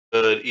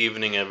Good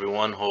evening,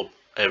 everyone. Hope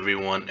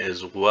everyone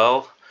is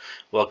well.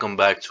 Welcome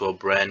back to a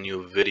brand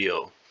new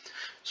video.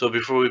 So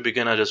before we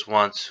begin, I just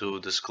want to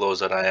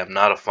disclose that I am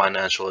not a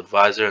financial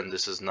advisor and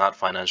this is not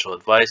financial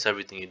advice.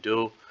 Everything you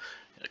do,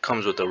 it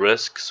comes with a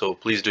risk, so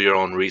please do your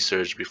own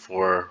research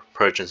before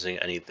purchasing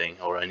anything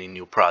or any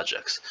new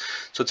projects.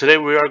 So today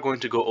we are going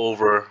to go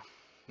over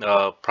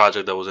a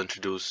project that was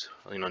introduced,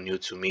 new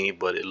to me,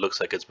 but it looks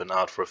like it's been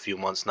out for a few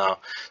months now.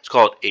 It's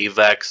called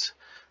AVAX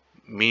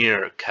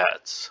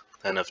MEERKATS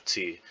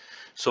NFT.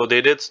 So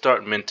they did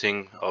start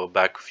minting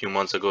back a few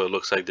months ago. It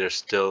looks like there's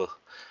still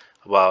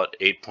about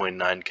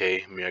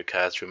 8.9k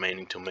meerkats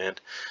remaining to mint.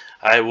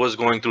 I was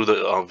going through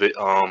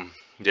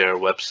their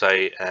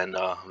website and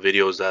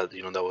videos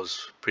that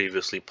was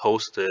previously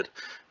posted.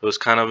 It was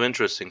kind of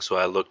interesting, so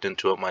I looked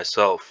into it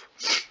myself.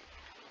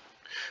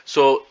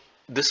 So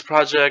this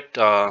project,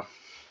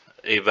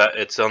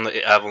 it's on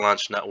the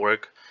Avalanche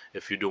network.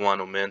 If you do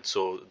want to mint,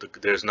 so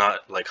there's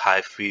not like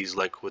high fees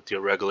like with your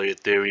regular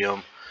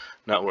Ethereum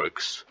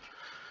networks.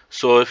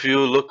 So if you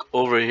look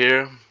over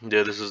here,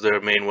 this is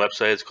their main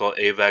website. It's called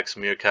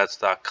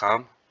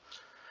avaxmeerkats.com,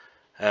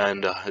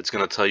 and it's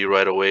gonna tell you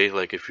right away,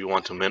 like if you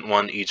want to mint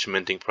one, each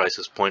minting price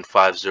is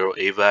 0.50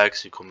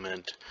 AVAX. You can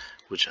mint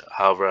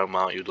however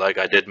amount you'd like.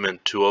 I did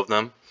mint two of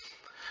them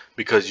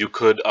because you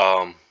could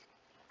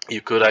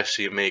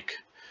actually make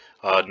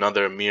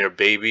another mere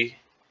baby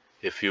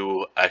if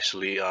you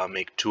actually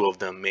make two of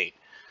them mate.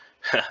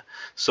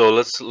 So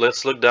let's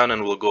look down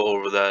and we'll go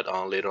over that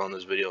later on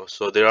this video.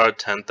 So there are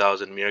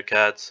 10,000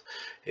 meerkats,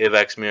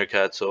 AVAX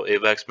meerkats. So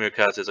AVAX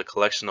meerkats is a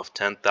collection of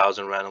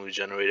 10,000 randomly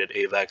generated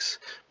AVAX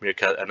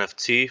meerkat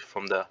NFT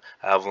from the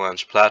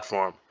Avalanche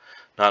platform.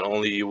 Not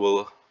only you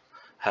will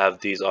have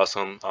these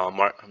awesome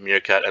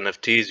meerkat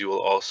NFTs, you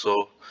will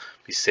also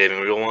be saving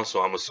real ones.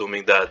 So I'm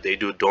assuming that they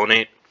do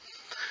donate.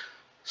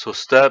 So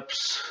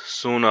steps,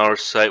 soon our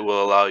site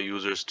will allow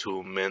users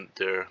to mint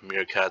their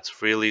meerkats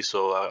freely.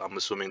 So I'm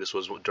assuming this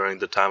was during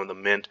the time of the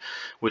mint,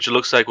 which it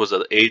looks like was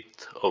the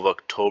 8th of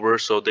October.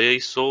 So they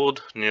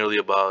sold nearly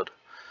about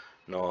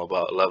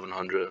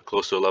 1100,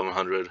 close to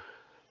 1100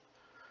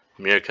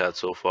 meerkats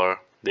so far.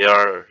 They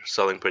are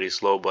selling pretty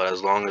slow, but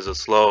as long as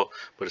it's slow,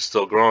 but it's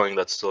still growing,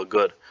 that's still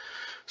good.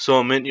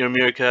 So mint your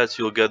meerkats,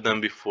 you'll get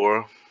them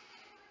before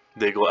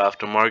they go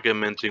aftermarket.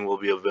 Minting will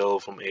be available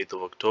from 8th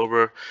of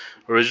October.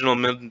 Original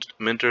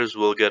minters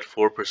will get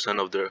 4%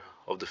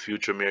 of the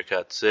future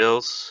meerkat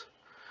sales.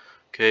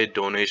 Okay,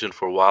 donation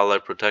for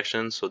wildlife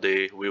protection. So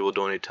we will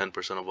donate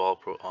 10% of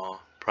all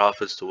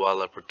profits to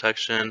wildlife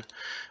protection.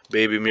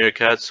 Baby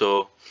meerkat.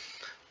 So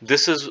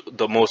this is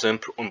the most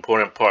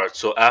important part.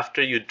 So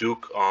after you do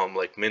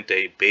like mint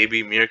a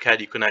baby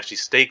meerkat, you can actually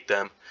stake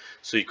them,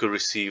 so you could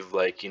receive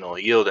like a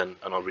yield and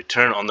a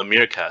return on the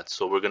meerkats.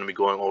 So we're going to be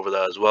going over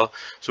that as well.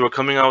 So we're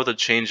coming out with a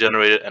chain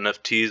generated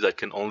NFTs that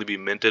can only be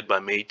minted by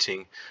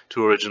mating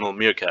two original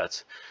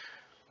meerkats.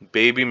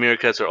 Baby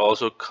meerkats are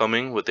also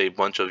coming with a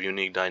bunch of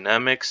unique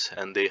dynamics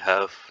and they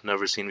have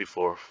never seen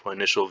before. For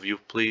initial view,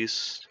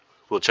 please,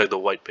 we'll check the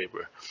white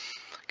paper.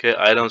 Okay,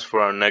 items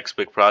for our next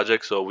big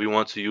project. So we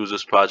want to use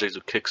this project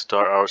to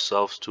kickstart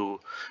ourselves to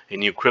a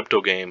new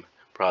crypto game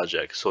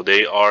project. So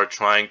they are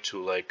trying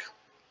to like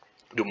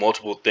do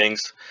multiple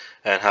things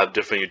and have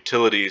different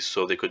utilities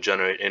so they could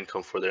generate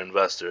income for their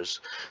investors.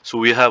 So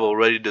we have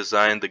already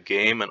designed the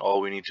game and all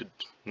we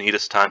need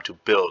is time to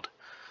build.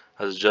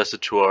 As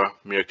suggested to our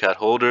meerkat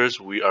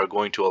holders, we are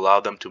going to allow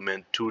them to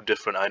mint two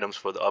different items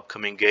for the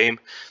upcoming game.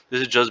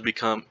 This is just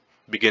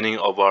beginning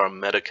of our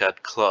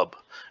MetaCat club.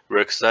 We're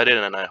excited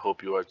and I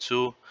hope you are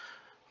too.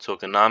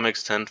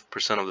 Tokenomics,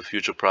 10% of the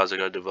future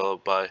projects are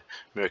developed by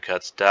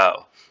Meerkats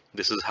DAO.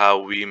 This is how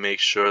we make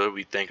sure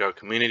we thank our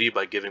community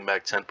by giving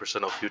back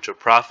 10% of future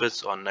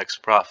profits on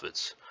next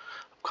profits.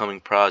 Upcoming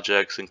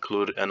projects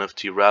include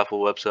NFT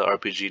raffle website,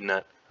 RPG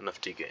net,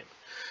 NFT game.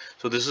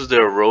 So this is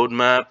their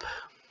roadmap,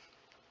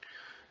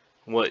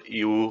 what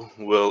you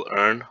will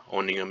earn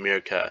owning a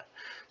meerkat.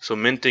 So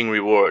minting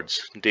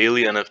rewards,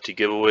 daily NFT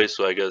giveaways,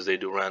 so I guess they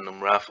do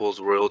random raffles,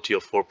 royalty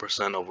of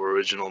 4% of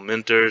original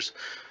minters,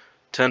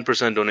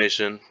 10%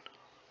 donation,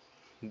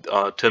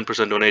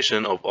 10%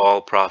 donation of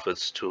all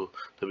profits to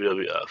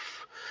WWF.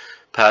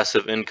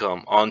 Passive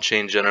income,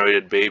 on-chain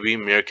generated baby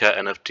meerkat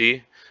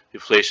NFT,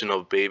 inflation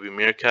of baby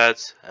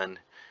meerkats, and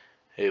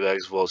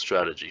AVAX Vault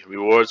strategy.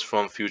 Rewards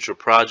from future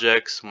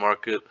projects,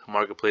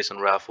 marketplace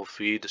and raffle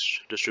fee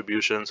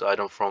distributions,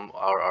 item from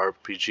our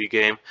RPG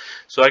game.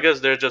 So I guess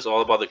they're just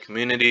all about the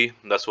community.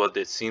 That's what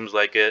it seems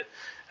like it,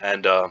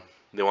 and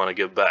they want to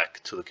give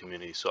back to the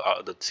community. So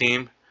the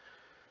team,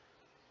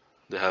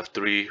 they have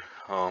three,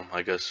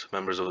 I guess,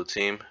 members of the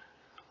team: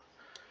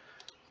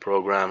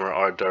 programmer,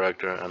 art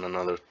director, and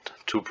another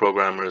two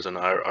programmers and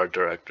our art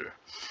director.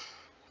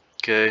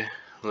 Okay,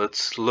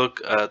 let's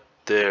look at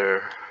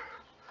their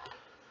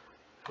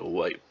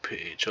white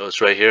page. Oh,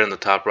 it's right here in the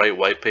top right,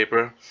 white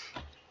paper.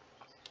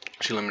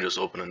 Actually, let me just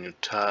open a new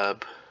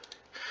tab.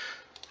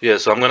 Yeah,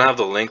 so I'm gonna have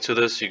the link to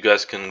this. You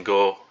guys can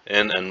go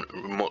in and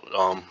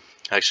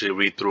actually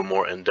read through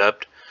more in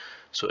depth.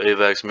 So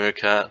AVAX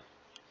Meerkat.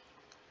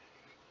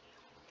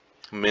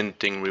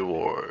 minting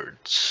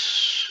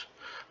rewards.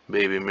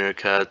 Baby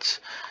meerkats.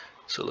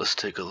 So let's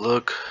take a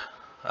look.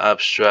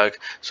 Abstract.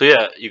 So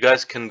yeah, you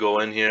guys can go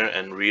in here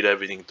and read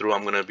everything through.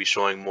 I'm going to be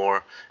showing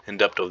more in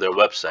depth of their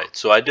website.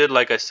 So I did,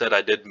 like I said,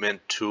 I did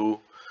mint 2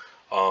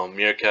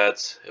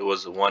 meerkats. It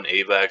was 1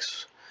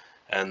 AVAX,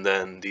 and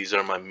then these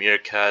are my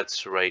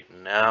meerkats right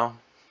now.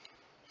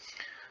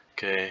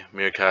 Okay,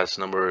 meerkats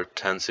number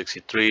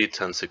 1063,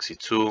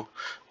 1062.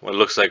 Well, it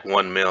looks like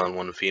 1 male and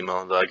 1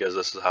 female. I guess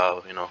this is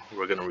how, you know,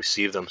 we're gonna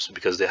receive them,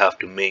 because they have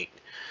to mate.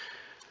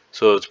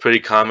 So it's pretty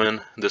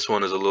common. This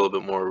one is a little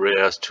bit more rare.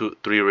 It has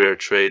 3 rare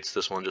traits.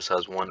 This one just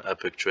has 1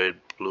 epic trait,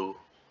 blue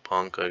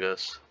punk, I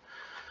guess.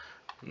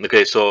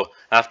 Okay, so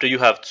after you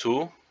have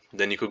 2,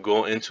 then you could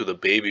go into the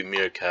baby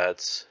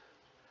meerkats,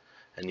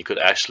 and you could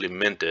actually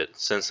mint it.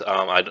 Since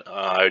I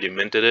already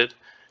minted it,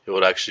 it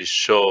would actually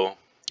show,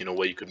 you know,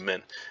 what you could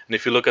mint. And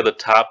if you look at the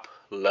top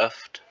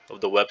left of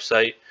the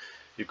website,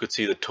 you could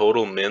see the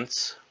total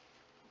mints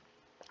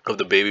of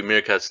the baby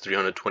meerkats,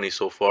 320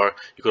 so far.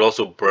 You could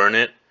also burn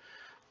it.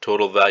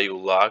 Total value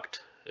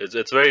locked.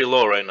 It's very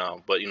low right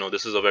now, but you know,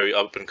 this is a very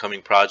up and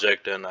coming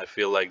project, and I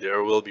feel like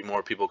there will be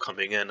more people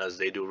coming in as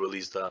they do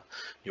release the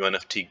new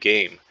NFT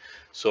game.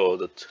 So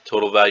the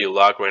total value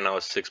lock right now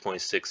is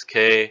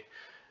 6.6K.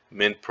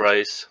 Mint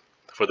price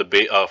for the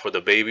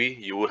baby,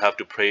 you would have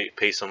to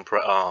pay some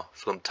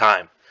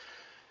time.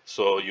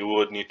 So you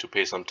would need to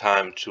pay some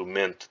time to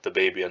mint the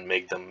baby and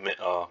make them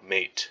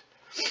mate.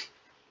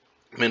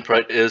 Mint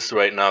price is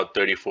right now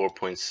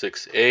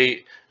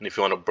 34.68, and if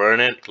you want to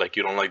burn it, like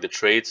you don't like the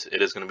traits,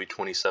 it is going to be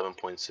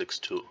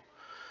 27.62.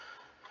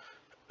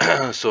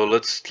 So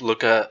let's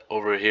look at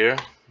over here,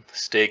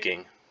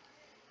 staking.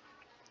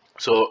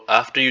 So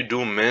after you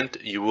do mint,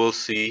 you will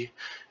see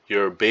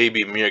your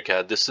baby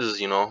meerkat. This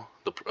is, you know,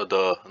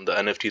 the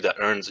NFT that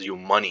earns you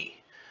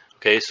money.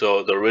 Okay,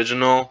 so the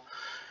original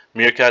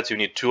meerkats, you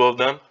need 2 of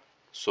them,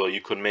 so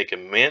you could make a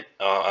mate,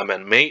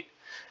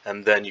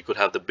 and then you could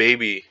have the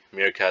baby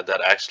meerkat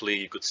that actually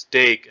you could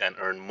stake and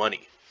earn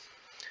money.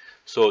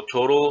 So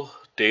total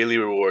daily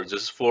rewards,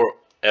 this is for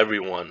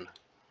everyone.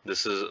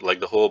 This is like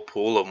the whole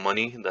pool of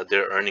money that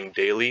they're earning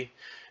daily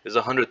is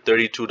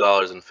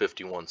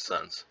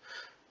 $132.51.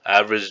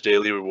 Average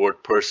daily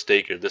reward per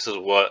staker, this is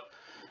what,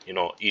 you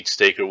know, each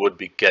staker would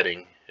be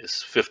getting,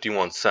 is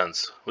 51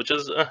 cents, which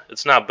is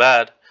it's not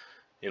bad,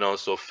 you know.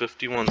 So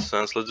 51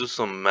 cents, let's do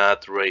some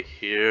math right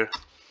here.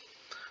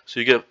 So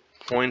you get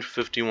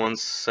 0.51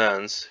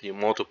 cents, you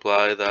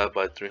multiply that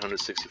by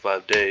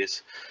 365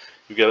 days,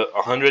 you get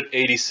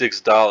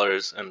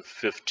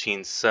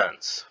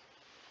 $186.15.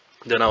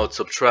 Then I would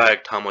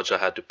subtract how much I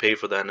had to pay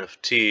for the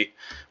NFT,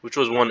 which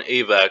was 1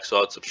 AVAX, so I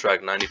would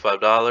subtract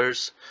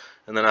 $95,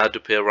 and then I had to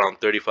pay around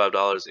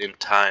 $35 in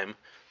time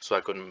so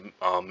I could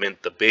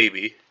mint the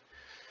baby.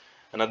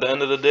 And at the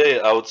end of the day,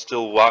 I would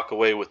still walk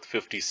away with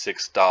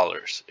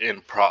 $56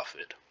 in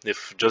profit.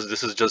 If just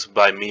this is just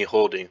by me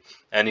holding,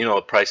 and you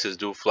know, prices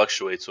do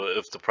fluctuate. So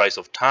if the price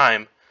of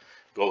time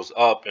goes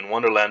up in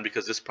Wonderland,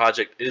 because this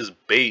project is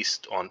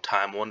based on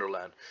Time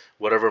Wonderland,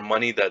 whatever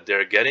money that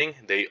they're getting,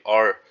 they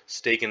are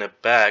staking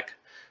it back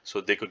so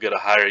they could get a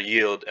higher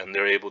yield, and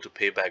they're able to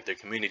pay back their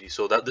community.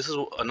 So that this is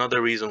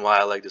another reason why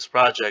I like this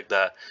project,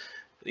 that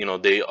you know,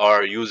 they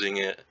are using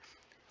it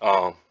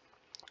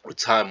with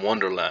Time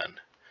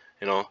Wonderland.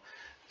 You know,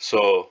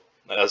 so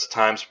as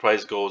time's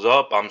price goes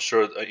up, I'm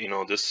sure you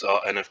know, this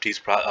NFT's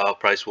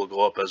price will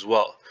go up as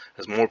well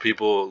as more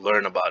people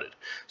learn about it.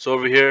 So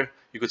over here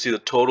you can see the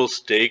total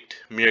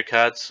staked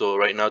meerkats. So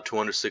right now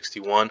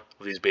 261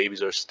 of these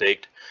babies are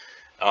staked,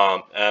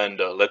 and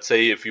let's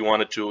say if you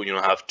wanted to, you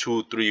know, have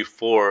 2, 3,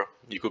 4,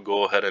 you could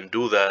go ahead and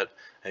do that,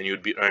 and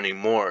you'd be earning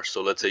more.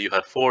 So let's say you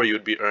had 4,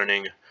 you'd be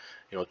earning,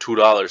 you know,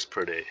 $2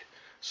 per day.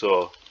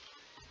 So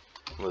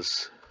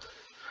let's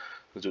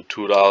do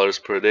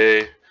 $2 per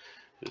day,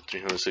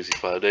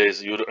 365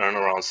 days, you'd earn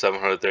around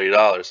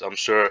 $730. I'm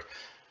sure,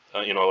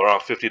 you know, around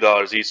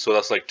 $50 each, so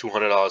that's like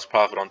 $200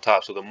 profit on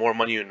top. So the more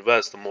money you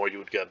invest, the more you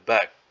would get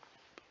back,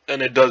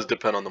 and it does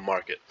depend on the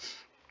market.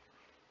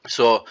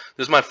 So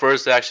this is my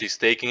first actually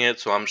staking it,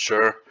 so I'm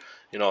sure,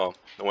 you know,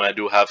 when I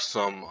do have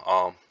some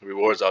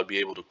rewards, I'll be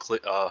able to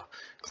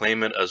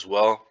claim it as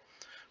well.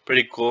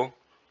 Pretty cool.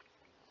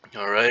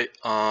 All right.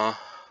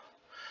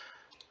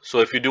 So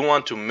if you do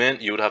want to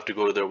mint, you would have to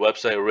go to their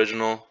website,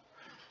 original,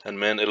 and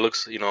mint. It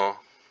looks, you know,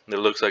 it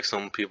looks like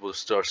some people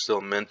are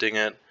still minting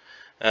it,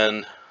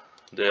 and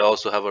they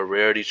also have a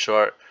rarity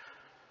chart.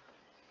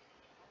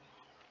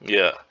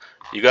 Yeah,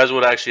 you guys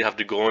would actually have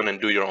to go in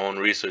and do your own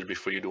research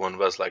before you do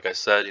invest. Like I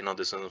said, you know,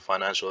 this isn't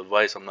financial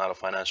advice. I'm not a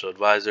financial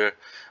advisor.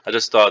 I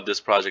just thought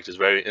this project is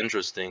very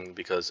interesting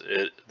because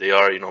they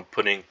are, you know,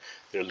 putting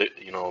their,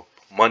 you know,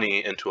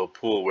 money into a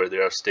pool where they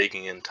are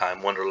staking in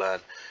Time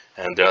Wonderland,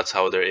 and that's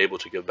how they're able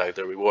to give back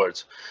their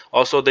rewards.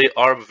 Also, they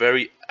are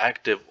very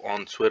active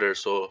on Twitter,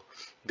 so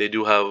they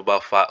do have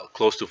about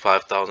close to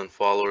 5,000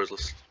 followers.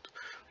 Let's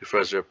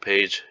refresh their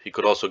page. You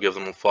could also give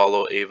them a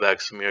follow,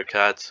 AVAX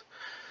MEERKATS.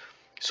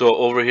 So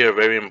over here,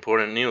 very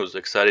important news.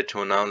 Excited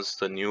to announce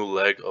the new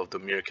leg of the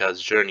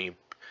Meerkats journey.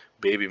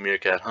 Baby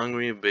meerkat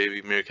hungry,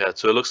 baby meerkat.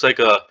 So it looks like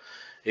a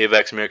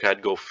AVAX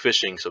meerkat go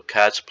fishing. So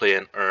catch, play,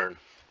 and earn.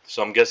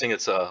 So I'm guessing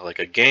it's like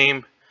a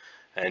game,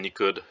 and you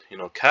could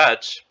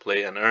catch,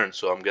 play, and earn.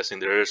 So I'm guessing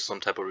there is some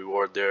type of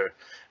reward there,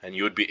 and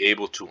you would be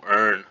able to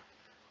earn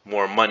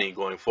more money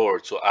going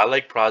forward. So I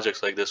like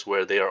projects like this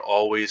where they are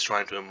always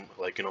trying to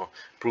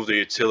improve their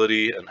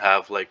utility and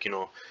have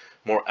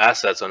more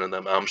assets under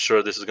them. I'm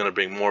sure this is going to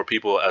bring more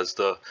people as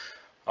the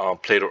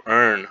play to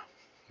earn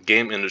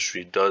game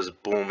industry does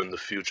boom in the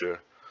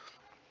future.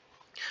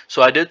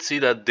 So I did see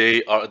that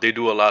they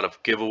do a lot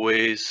of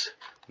giveaways.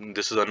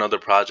 This is another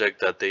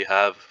project that they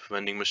have,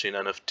 vending machine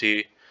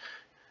NFT.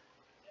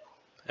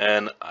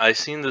 And I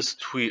seen this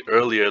tweet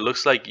earlier. It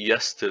looks like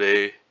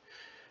yesterday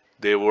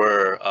they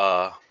were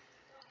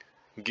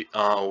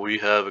we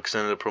have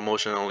extended the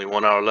promotion, only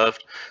 1 hour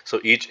left. So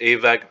each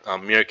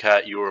AVAC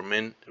meerkat we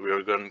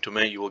are going to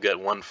mint, you will get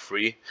one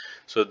free.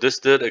 So this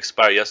did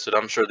expire yesterday.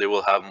 I'm sure they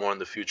will have more in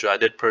the future. I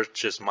did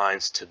purchase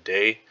mines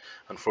today,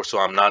 unfortunately,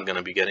 so I'm not going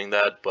to be getting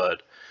that.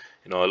 But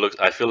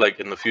I feel like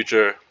in the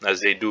future, as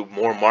they do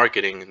more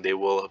marketing, they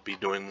will be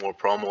doing more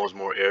promos,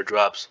 more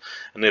airdrops,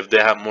 and if they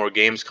have more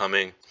games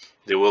coming,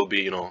 they will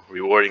be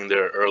rewarding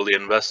their early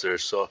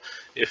investors. So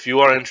if you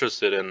are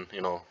interested in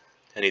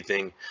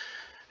anything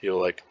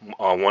like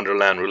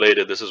Wonderland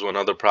related, this is one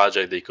other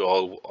project they could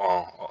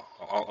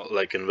all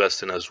like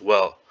invest in as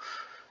well.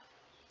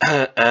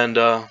 And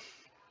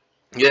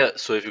yeah,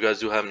 so if you guys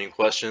do have any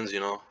questions,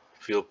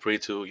 feel free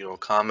to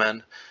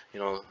comment,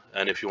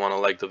 and if you want to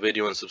like the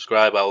video and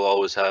subscribe, I will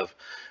always have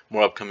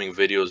more upcoming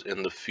videos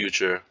in the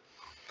future.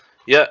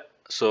 Yeah,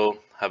 so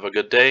have a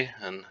good day,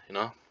 and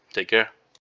take care.